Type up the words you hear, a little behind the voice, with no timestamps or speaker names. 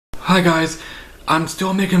Hi guys, I'm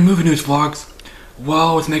still making movie news vlogs. While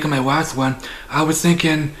I was making my last one, I was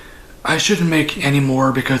thinking I shouldn't make any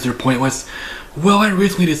more because they're pointless. Well, I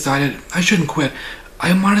recently decided I shouldn't quit.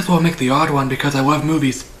 I might as well make the odd one because I love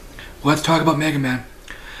movies. Let's talk about Mega Man.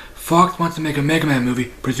 Fox wants to make a Mega Man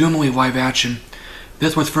movie, presumably live action.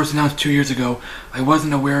 This was first announced 2 years ago. I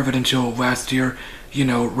wasn't aware of it until last year,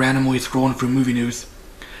 randomly scrolling through movie news.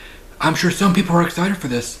 I'm sure some people are excited for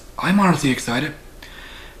this. I'm honestly excited.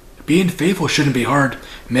 Being faithful shouldn't be hard.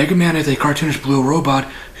 Mega Man is a cartoonish blue robot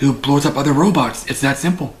who blows up other robots. It's that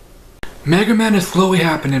simple. Mega Man is slowly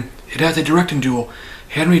happening. It has a directing duo,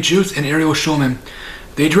 Henry Joost and Ariel Schulman.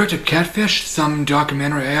 They directed Catfish, some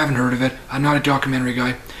documentary. I haven't heard of it. I'm not a documentary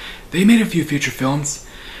guy. They made a few feature films.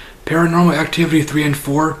 Paranormal Activity 3 and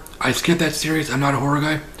 4. I skipped that series. I'm not a horror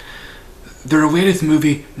guy. Their latest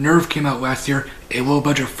movie, Nerve, came out last year. A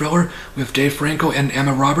low-budget thriller with Dave Franco and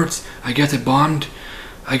Emma Roberts. I guess it bombed.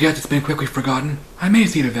 I guess it's been quickly forgotten. I may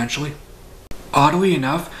see it eventually. Oddly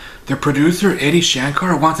enough, the producer, Eddie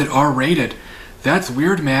Shankar, wants it R-rated. That's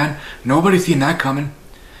weird, man. Nobody's seen that coming.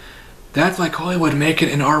 That's like Hollywood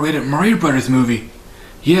making an R-rated Mario Brothers movie.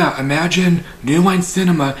 Yeah, imagine New Line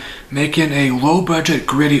Cinema making a low-budget,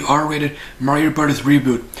 gritty R-rated Mario Brothers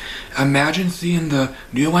reboot. Imagine seeing the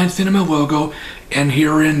New Line Cinema logo and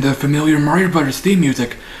hearing the familiar Mario Brothers theme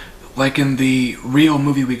music, like in the real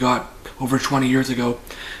movie we got over 20 years ago.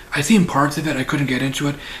 I seen parts of it, I couldn't get into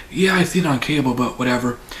it. Yeah, I seen it on cable, but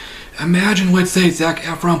whatever. Imagine, let's say, Zac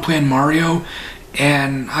Efron playing Mario,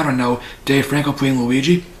 and, I don't know, Dave Franco playing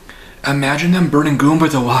Luigi. Imagine them burning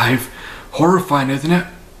Goombas alive. Horrifying, isn't it?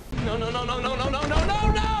 No, no, no, no, no, no, no, no,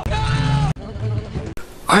 no, no!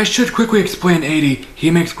 I should quickly explain Eddie.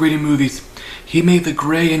 He makes great movies. He made The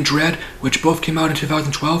Grey and Dread, which both came out in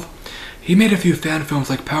 2012. He made a few fan films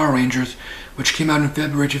like Power Rangers, which came out in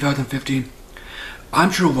February 2015. I'm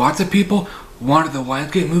sure lots of people wanted the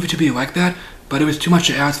Lionsgate movie to be like that, but it was too much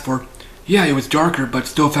to ask for. Yeah, it was darker, but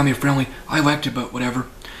still family friendly. I liked it, but whatever.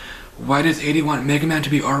 Why does Eddie want Mega Man to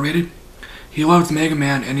be R-rated? He loves Mega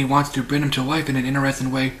Man and he wants to bring him to life in an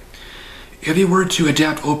interesting way. If he were to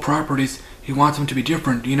adapt old properties, he wants them to be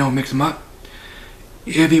different, mix them up.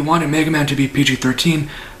 If he wanted Mega Man to be PG-13,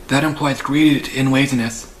 that implies greed and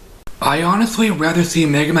laziness. I honestly rather see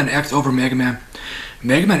Mega Man X over Mega Man.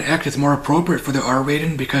 Mega Man X is more appropriate for the R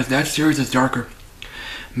rating because that series is darker.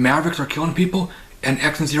 Mavericks are killing people, and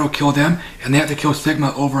X and Zero kill them, and they have to kill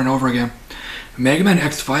Sigma over and over again. Mega Man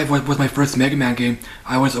X5 was my first Mega Man game.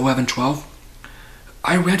 I was 11, 12.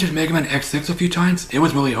 I rented Mega Man X6 a few times. It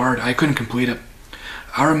was really hard. I couldn't complete it.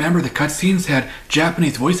 I remember the cutscenes had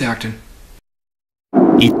Japanese voice acting.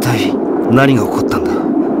 一体何が起こったんだ。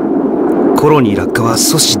コロニー落下は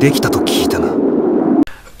阻止できたと聞いたが。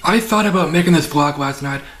I thought about making this vlog last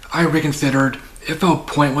night. I reconsidered. It felt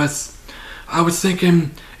pointless. I was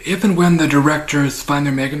thinking, if and when the directors find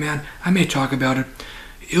their Mega Man, I may talk about it.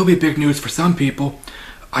 It'll be big news for some people.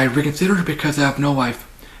 I reconsidered because I have no life.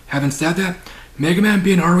 Having said that, Mega Man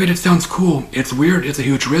being R-rated sounds cool. It's weird, it's a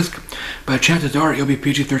huge risk, but chances are it'll be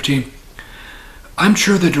PG-13. I'm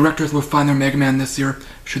sure the directors will find their Mega Man this year,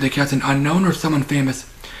 should they cast an unknown or someone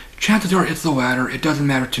famous. Chances are it's the latter, it doesn't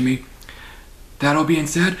matter to me. That all being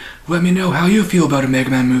said, let me know how you feel about a Mega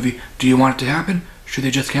Man movie. Do you want it to happen? Should they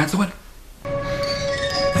just cancel it?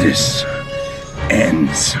 This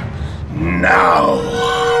ends now.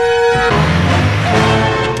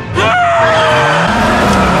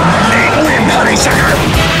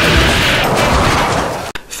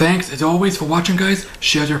 Thanks as always for watching, guys.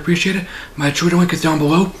 Shares are appreciated. My Twitter link is down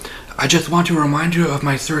below. I just want to remind you of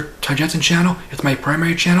my Sir Ty Jensen channel. It's my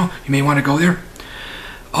primary channel. You may want to go there.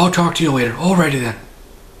 I'll talk to you later. Alrighty then.